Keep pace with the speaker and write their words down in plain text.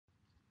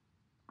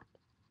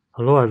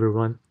Hello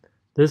everyone,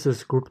 this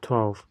is Group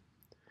 12.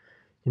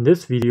 In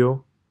this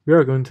video, we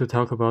are going to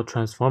talk about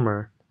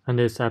transformer and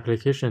its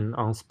application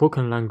on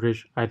spoken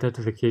language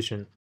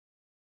identification.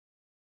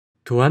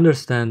 To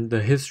understand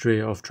the history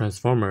of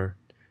transformer,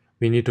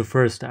 we need to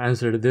first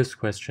answer this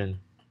question.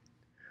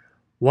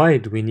 Why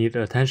do we need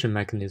attention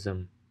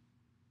mechanism?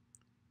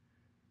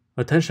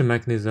 Attention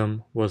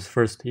mechanism was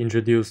first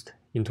introduced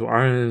into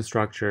RNN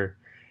structure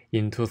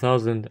in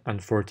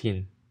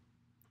 2014.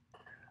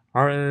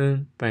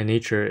 RNN by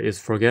nature is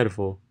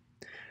forgetful.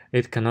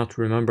 It cannot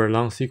remember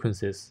long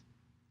sequences.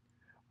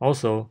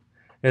 Also,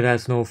 it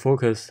has no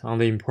focus on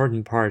the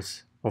important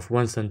parts of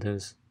one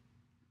sentence.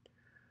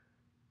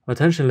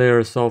 Attention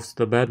layer solves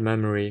the bad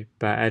memory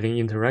by adding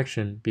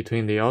interaction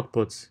between the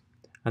outputs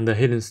and the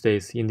hidden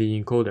states in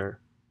the encoder.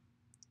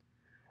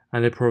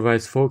 And it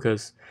provides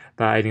focus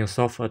by adding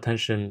soft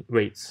attention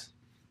weights.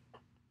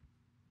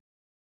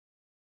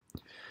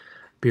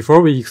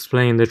 Before we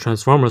explain the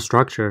transformer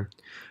structure,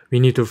 we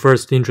need to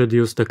first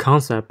introduce the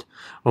concept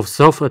of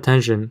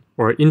self-attention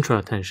or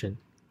intra-attention,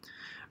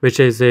 which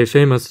is a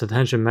famous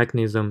attention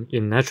mechanism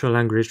in natural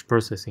language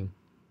processing.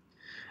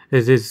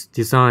 It is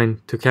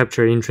designed to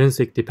capture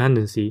intrinsic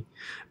dependency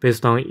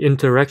based on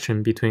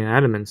interaction between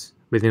elements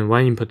within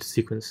one input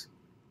sequence.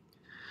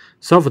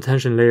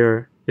 Self-attention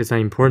layer is an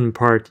important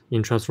part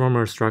in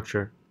transformer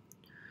structure.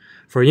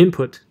 For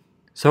input,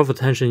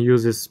 self-attention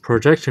uses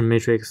projection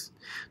matrix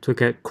to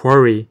get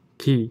query,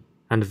 key,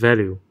 and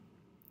value.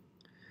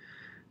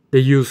 They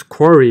use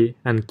query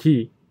and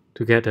key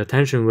to get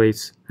attention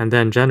weights and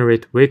then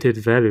generate weighted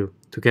value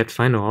to get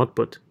final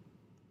output.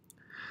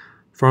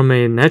 From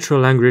a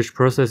natural language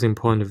processing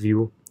point of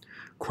view,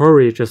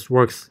 query just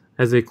works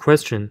as a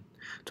question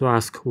to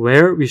ask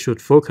where we should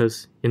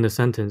focus in the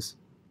sentence.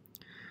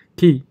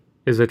 Key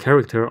is a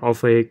character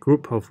of a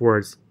group of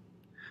words,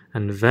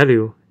 and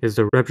value is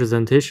the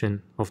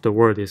representation of the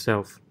word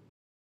itself.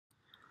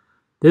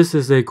 This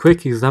is a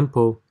quick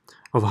example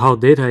of how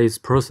data is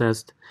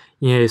processed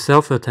in a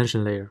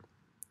self-attention layer.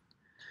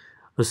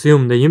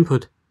 Assume the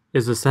input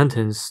is the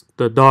sentence,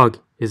 "The dog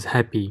is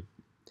happy."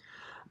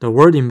 The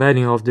word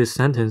embedding of this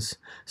sentence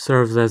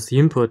serves as the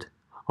input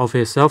of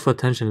a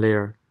self-attention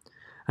layer,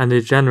 and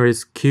it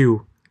generates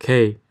Q,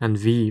 K, and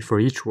V for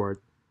each word.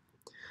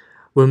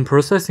 When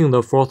processing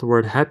the fourth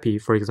word happy,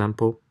 for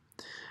example,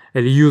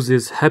 it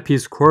uses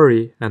happy's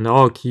query and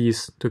all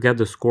keys to get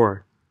the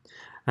score,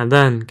 and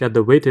then get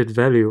the weighted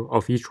value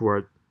of each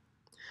word,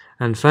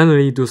 and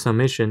finally do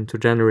summation to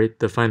generate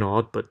the final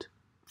output.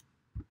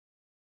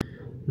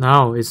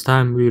 Now it's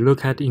time we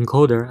look at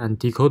encoder and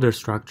decoder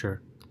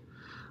structure.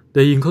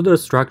 The encoder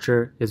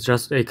structure is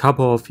just a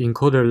couple of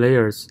encoder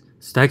layers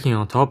stacking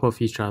on top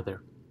of each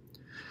other.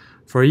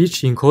 For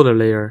each encoder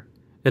layer,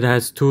 it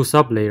has two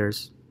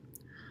sublayers.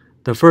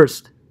 The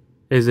first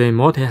is a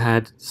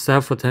multi-head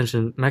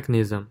self-attention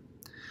mechanism,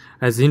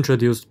 as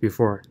introduced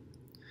before,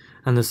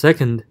 and the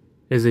second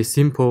is a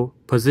simple,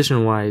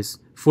 position-wise,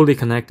 fully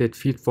connected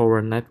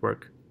feed-forward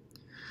network.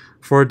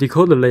 For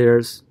decoder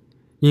layers,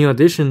 in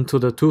addition to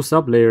the two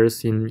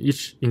sublayers in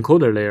each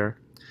encoder layer,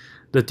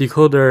 the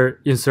decoder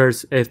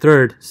inserts a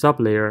third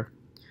sublayer,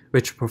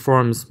 which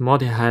performs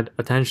multi-head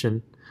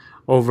attention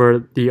over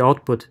the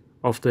output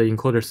of the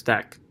encoder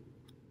stack.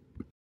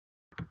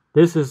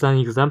 This is an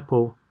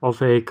example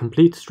of a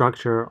complete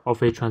structure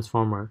of a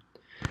transformer.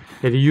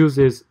 It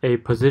uses a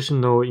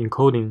positional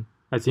encoding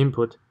as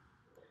input.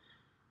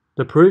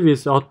 The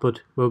previous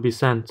output will be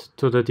sent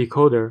to the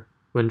decoder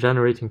when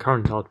generating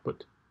current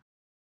output.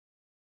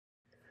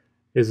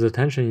 Is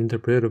attention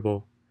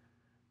interpretable?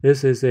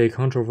 This is a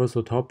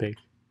controversial topic.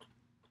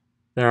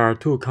 There are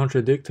two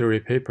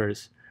contradictory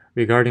papers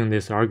regarding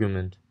this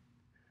argument,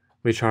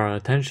 which are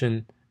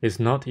attention is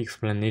not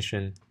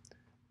explanation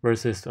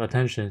versus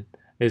attention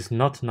is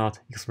not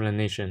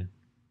explanation.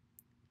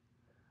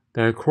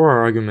 Their core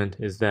argument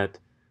is that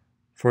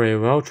for a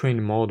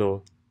well-trained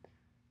model,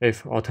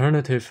 if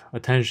alternative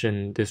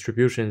attention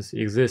distributions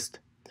exist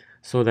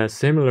so that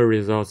similar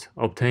results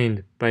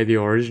obtained by the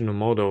original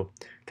model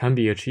can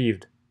be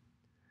achieved,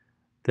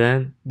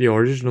 then the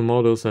original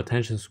model's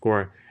attention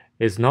score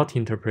is not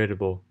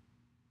interpretable.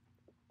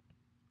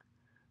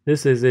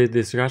 This is a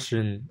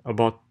discussion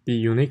about the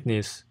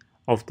uniqueness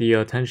of the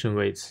attention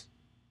weights.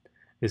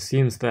 It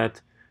seems that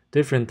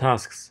different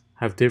tasks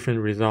have different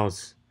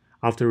results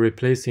after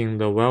replacing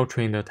the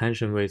well-trained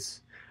attention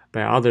weights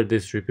by other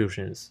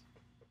distributions.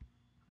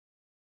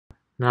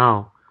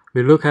 Now,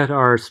 we look at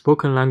our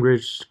spoken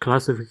language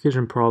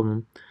classification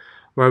problem,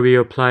 where we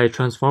apply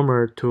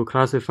transformer to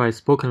classify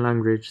spoken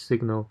language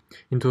signal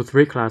into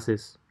three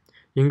classes: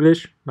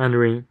 English,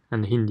 Mandarin,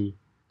 and Hindi.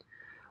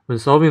 When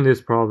solving this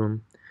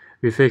problem,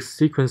 we fix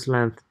sequence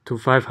length to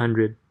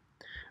 500,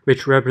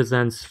 which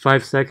represents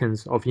 5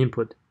 seconds of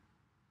input.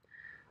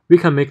 We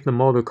can make the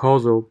model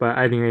causal by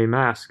adding a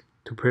mask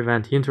to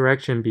prevent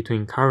interaction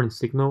between current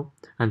signal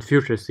and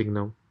future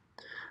signal,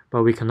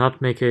 but we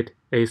cannot make it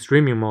a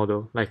streaming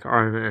model like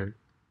RNN.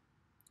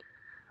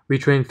 We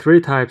train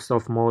three types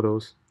of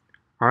models: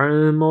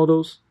 RNN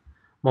models,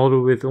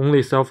 model with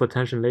only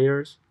self-attention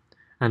layers,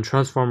 and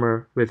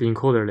transformer with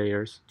encoder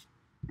layers.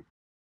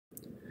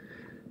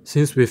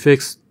 Since we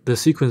fixed the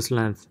sequence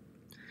length,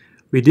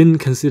 we didn't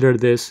consider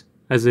this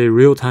as a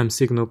real-time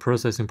signal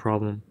processing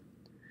problem.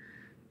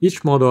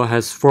 Each model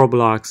has 4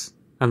 blocks,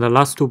 and the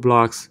last 2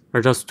 blocks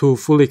are just 2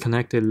 fully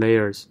connected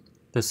layers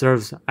that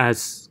serve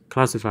as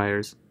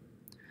classifiers.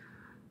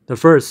 The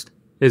first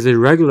is a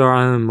regular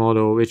RNN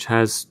model which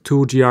has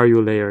 2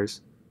 GRU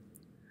layers.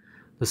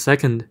 The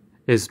second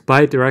is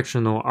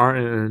bidirectional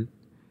RNN,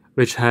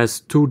 which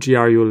has 2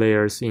 GRU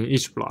layers in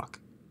each block.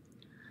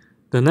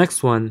 The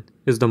next one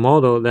is the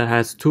model that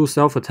has 2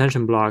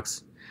 self-attention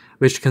blocks,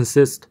 which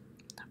consist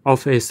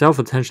of a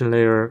self-attention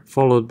layer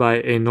followed by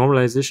a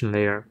normalization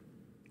layer.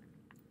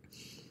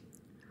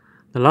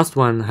 The last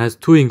one has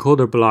 2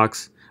 encoder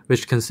blocks,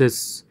 which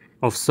consists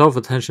of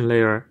self-attention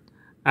layer,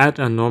 add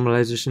and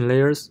normalization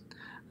layers,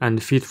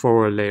 and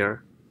feed-forward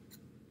layer.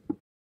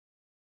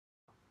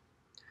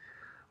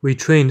 We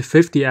trained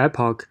 50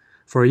 epoch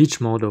for each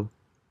model.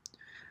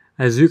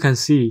 As you can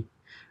see,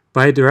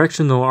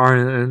 bidirectional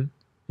RNN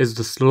is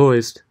the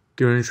slowest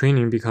during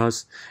training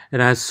because it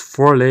has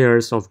 4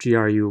 layers of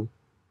GRU.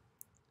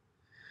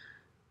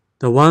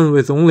 The one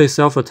with only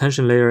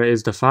self-attention layer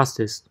is the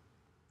fastest.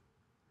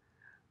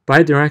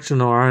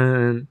 Bidirectional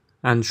RNN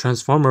and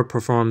transformer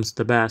performs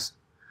the best,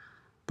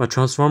 but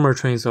transformer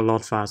trains a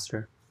lot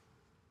faster.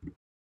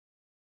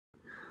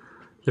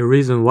 The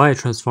reason why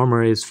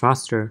transformer is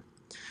faster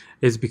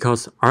is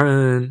because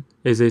RNN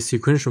is a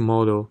sequential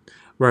model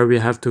where we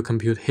have to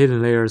compute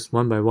hidden layers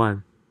one by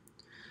one.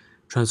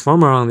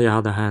 Transformer, on the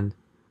other hand,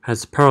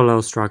 has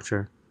parallel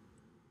structure.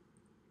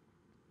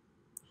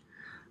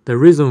 The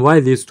reason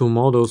why these two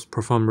models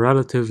perform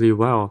relatively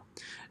well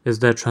is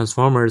that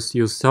transformers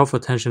use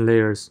self-attention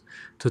layers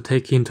to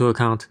take into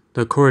account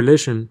the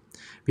correlation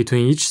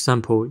between each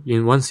sample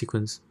in one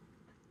sequence.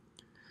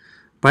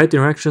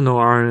 Bidirectional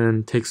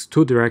RNN takes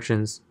 2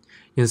 directions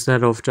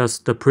instead of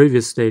just the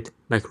previous state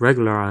like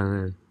regular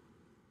RNN.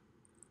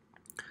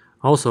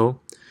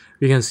 Also,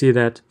 we can see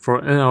that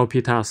for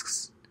NLP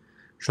tasks,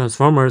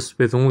 transformers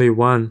with only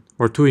 1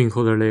 or 2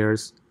 encoder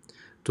layers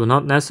do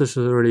not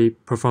necessarily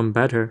perform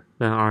better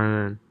than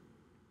RNN,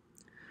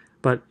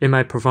 but it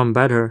might perform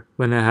better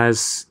when it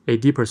has a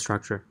deeper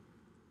structure.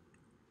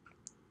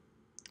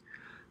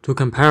 To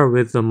compare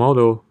with the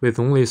model with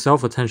only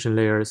self-attention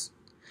layers,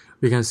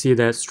 we can see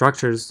that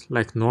structures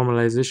like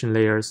normalization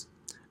layers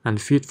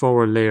and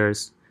feed-forward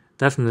layers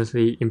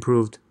definitely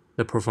improved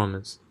the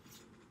performance.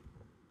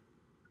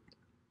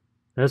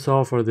 That's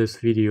all for this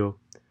video.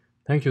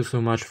 Thank you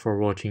so much for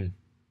watching.